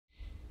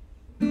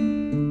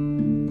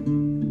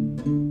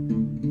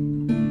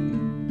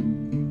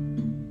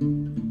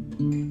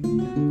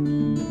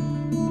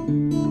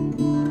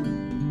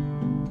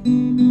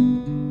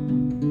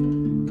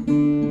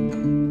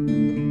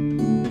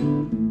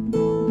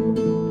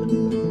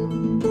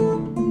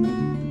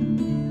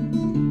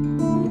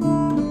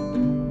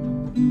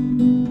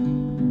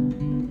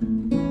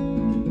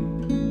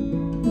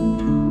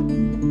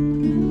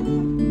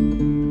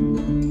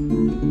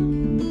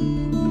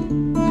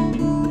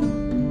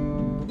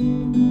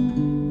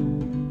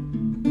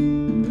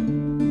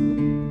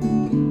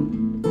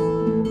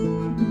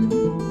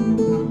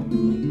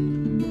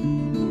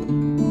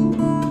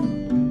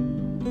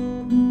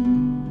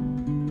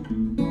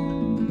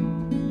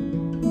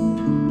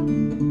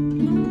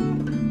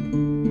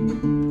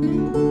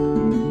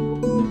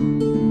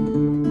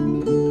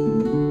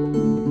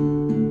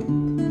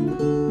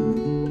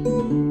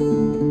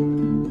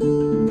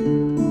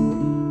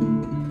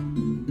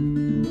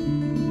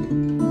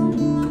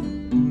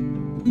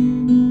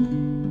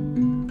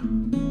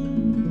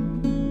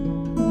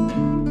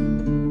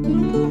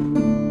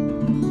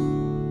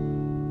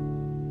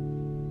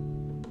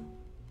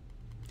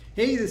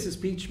this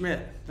is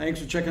Schmidt. Thanks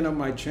for checking out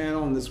my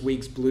channel and this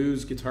week's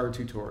blues guitar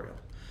tutorial.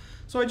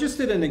 So I just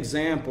did an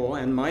example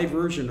and my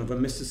version of a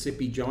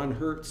Mississippi John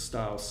Hurt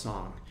style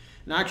song.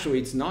 And actually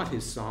it's not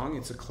his song,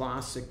 it's a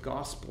classic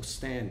gospel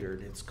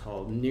standard. It's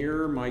called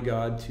Nearer My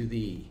God to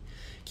Thee.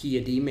 Key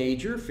of D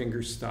major,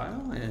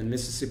 fingerstyle, and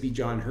Mississippi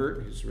John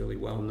Hurt, who's really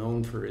well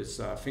known for his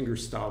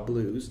fingerstyle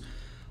blues,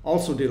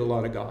 also did a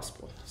lot of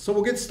gospel. So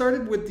we'll get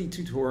started with the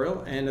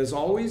tutorial, and as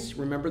always,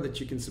 remember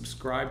that you can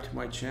subscribe to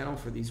my channel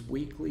for these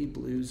weekly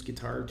blues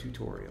guitar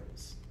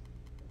tutorials.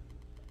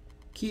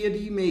 Key of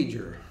D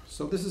major.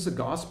 So this is a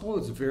gospel.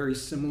 It's very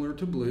similar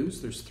to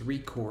blues. There's 3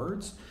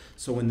 chords.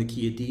 So in the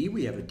key of D,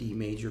 we have a D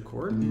major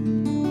chord. Then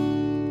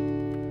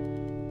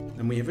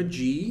we have a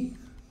G.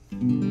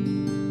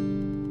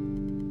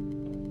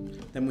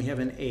 Then we have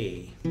an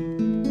A.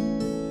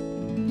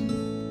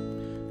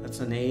 That's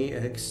an A,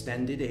 an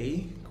extended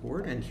A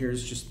chord, and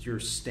here's just your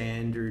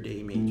standard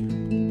A major.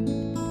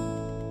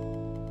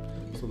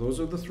 So those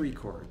are the 3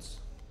 chords.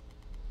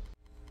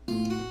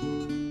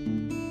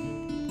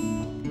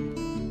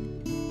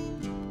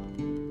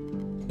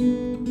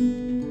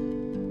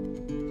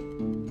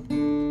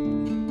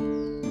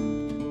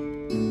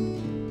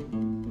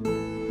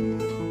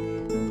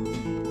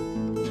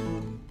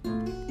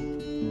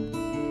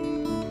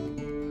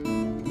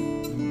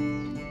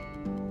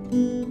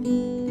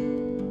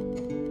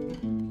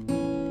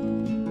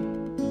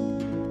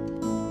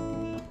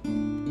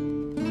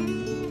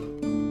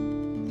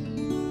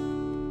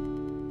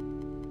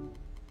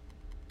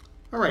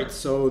 Alright,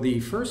 so the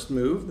first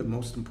move, the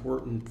most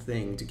important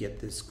thing to get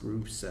this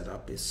groove set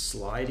up, is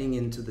sliding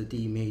into the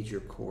D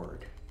major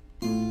chord.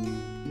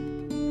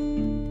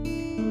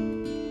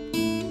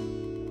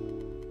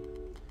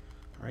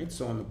 Alright,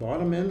 so on the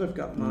bottom end I've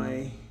got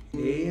my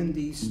A and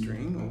D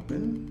string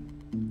open,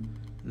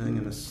 and I'm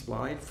going to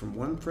slide from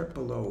 1 fret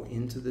below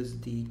into this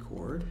D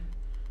chord.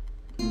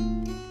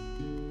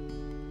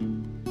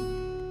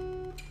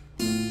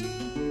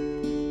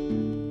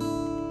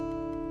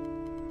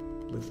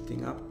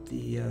 Lifting up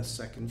the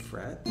 2nd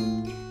fret.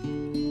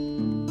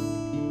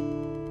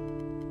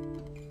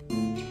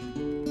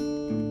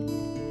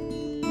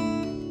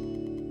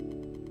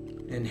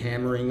 And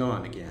hammering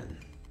on again.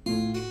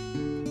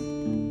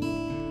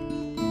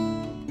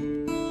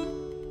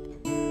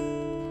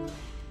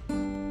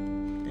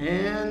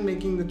 And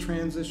making the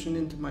transition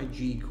into my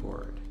G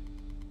chord.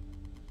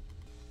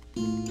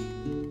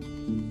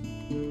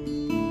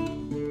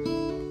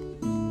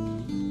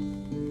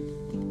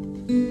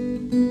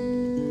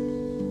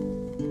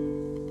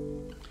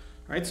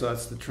 Alright, so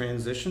that's the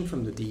transition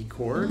from the D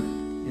chord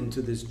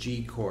into this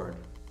G chord.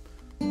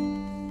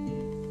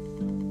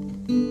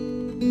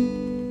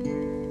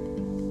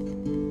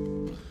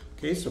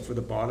 Okay, so for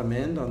the bottom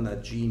end on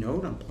that G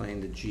note, I'm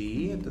playing the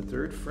G at the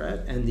 3rd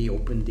fret and the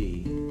open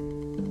D.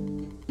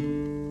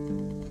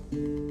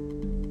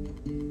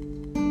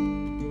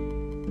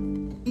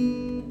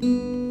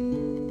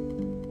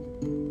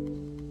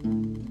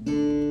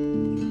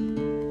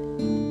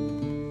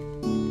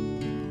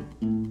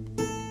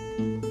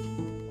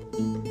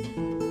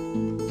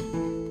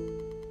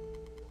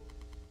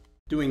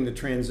 Doing the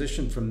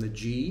transition from the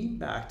G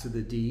back to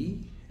the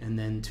D and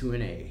then to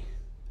an A.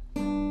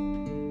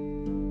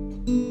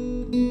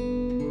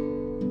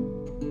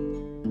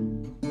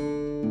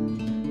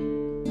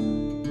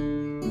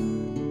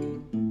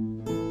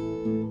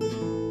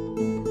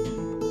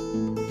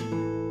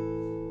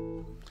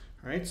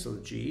 Alright, so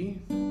the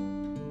G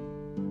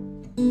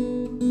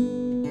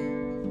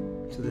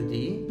to the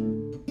D.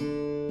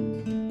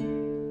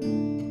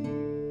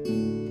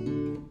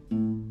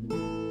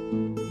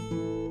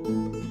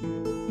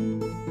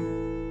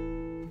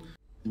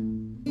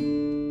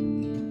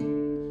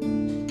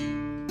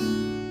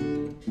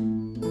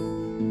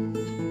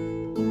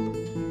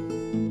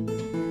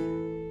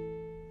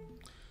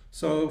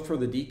 So for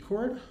the D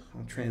chord,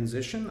 I'll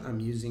transition. I'm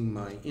using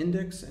my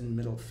index and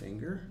middle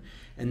finger.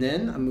 And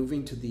then I'm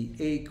moving to the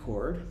A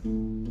chord.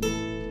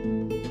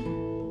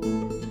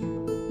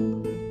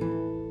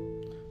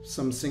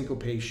 Some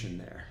syncopation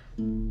there.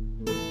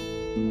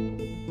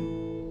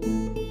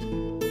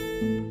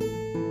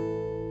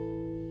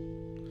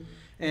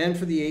 And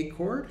for the A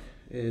chord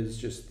is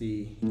just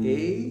the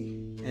A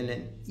and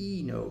an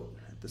E note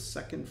at the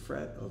 2nd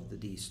fret of the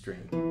D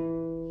string.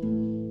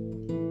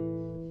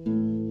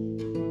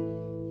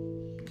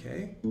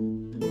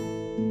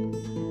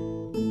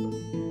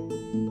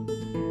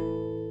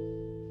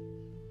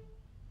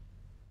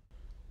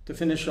 To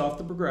finish off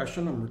the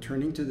progression, I'm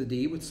returning to the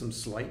D with some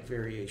slight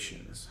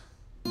variations.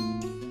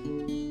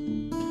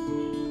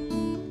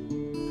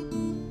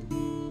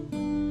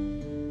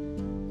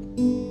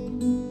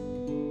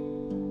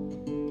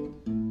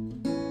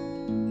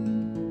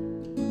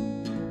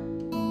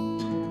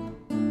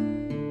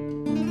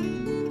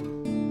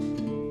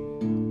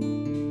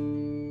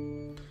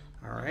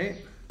 All right.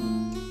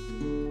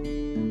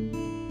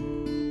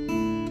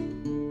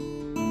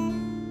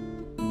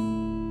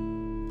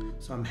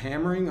 So I'm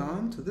hammering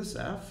on to this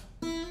F,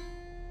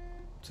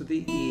 to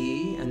the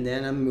E, and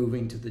then I'm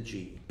moving to the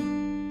G.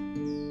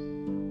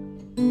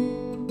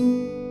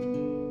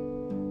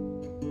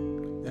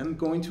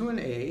 going to an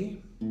A.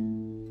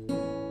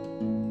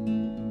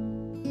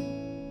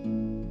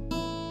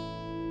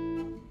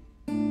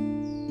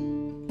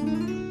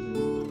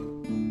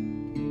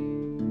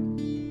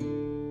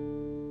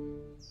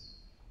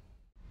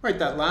 All right,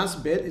 that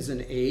last bit is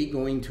an A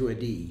going to a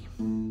D.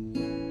 All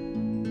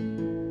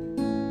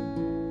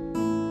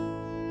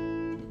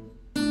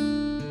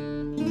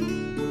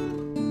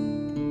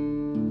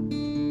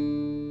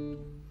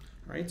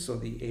right, so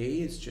the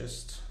A is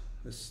just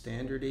the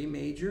standard A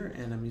major,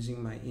 and I'm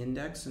using my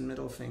index and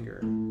middle finger.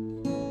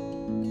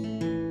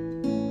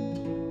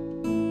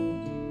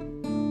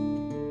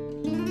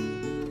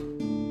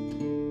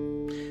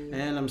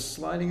 And I'm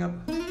sliding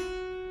up to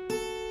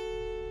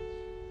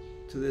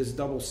this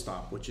double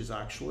stop, which is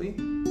actually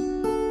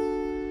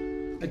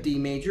a D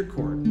major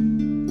chord.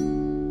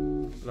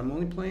 But I'm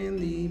only playing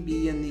the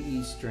B and the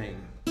E string.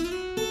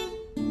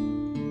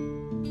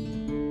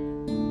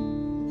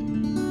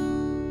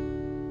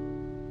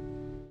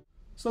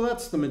 So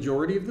that's the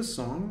majority of the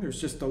song. There's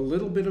just a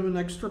little bit of an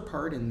extra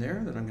part in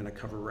there that I'm going to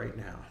cover right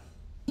now.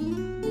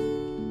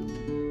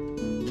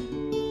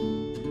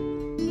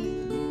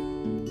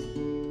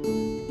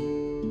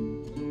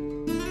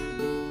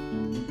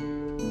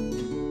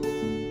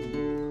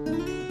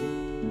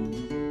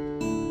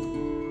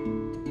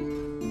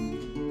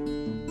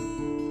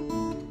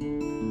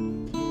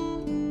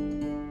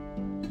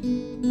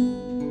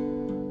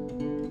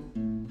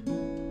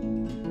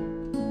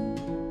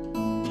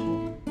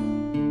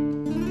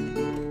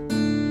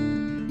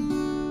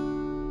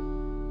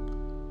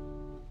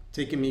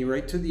 Taking me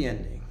right to the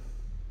ending.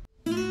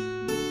 So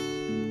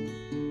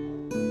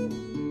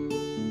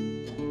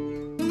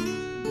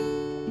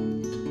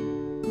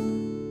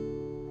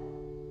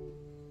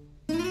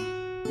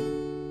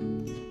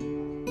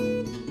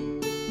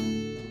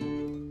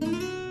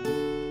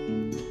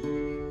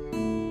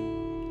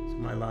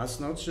my last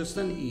note's just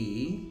an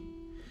E,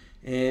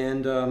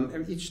 and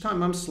each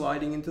time I'm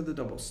sliding into the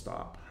double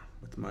stop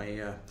with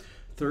my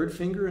third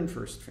finger and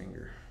first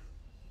finger.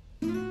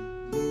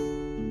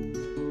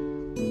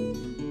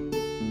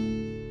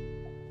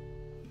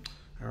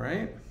 All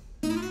right.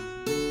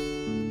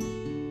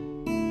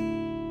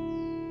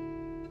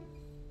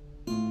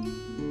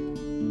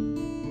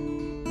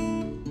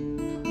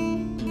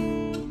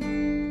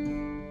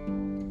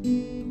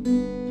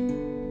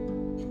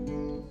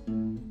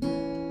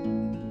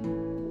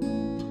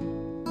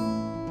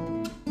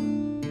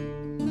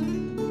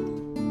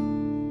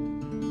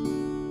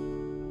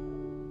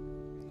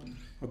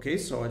 Okay,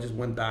 so I just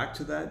went back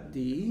to that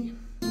D.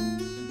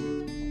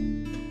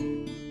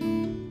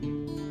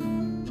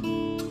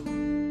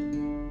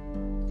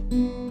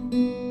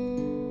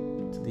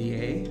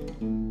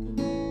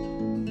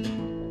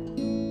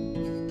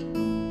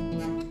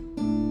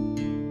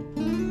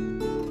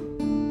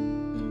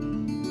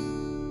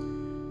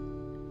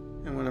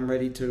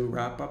 Ready to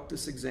wrap up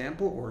this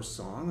example or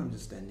song, I'm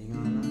just ending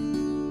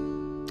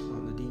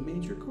on the D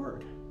major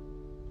chord.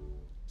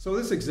 So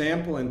this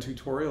example and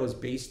tutorial is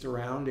based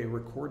around a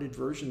recorded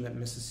version that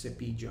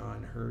Mississippi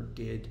John Hurt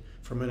did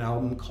from an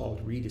album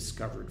called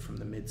Rediscovered from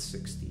the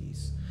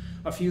mid-60s.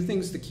 A few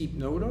things to keep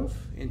note of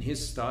in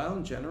his style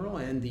in general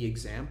and the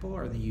example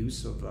are the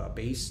use of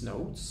bass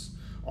notes,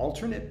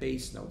 alternate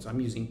bass notes.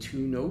 I'm using 2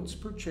 notes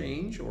per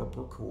change or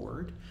per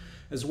chord.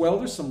 As well,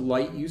 there's some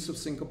light use of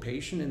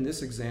syncopation in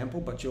this example,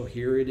 but you'll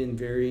hear it in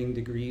varying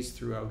degrees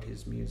throughout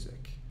his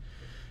music.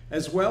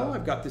 As well,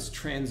 I've got this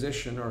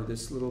transition or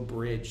this little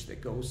bridge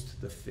that goes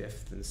to the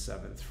 5th and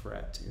 7th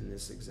fret in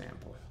this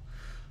example.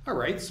 All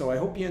right, so I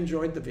hope you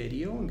enjoyed the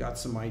video and got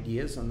some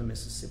ideas on the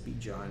Mississippi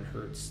John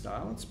Hurt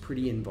style. It's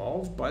pretty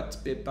involved, but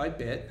bit by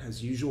bit,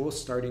 as usual,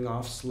 starting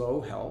off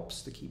slow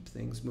helps to keep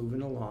things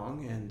moving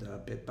along, and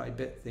bit by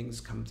bit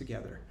things come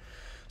together.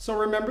 So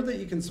remember that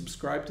you can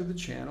subscribe to the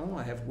channel.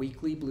 I have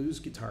weekly blues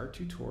guitar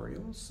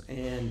tutorials,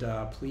 and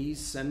please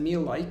send me a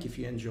like if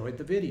you enjoyed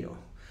the video.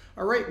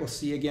 All right, we'll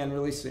see you again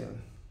really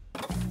soon.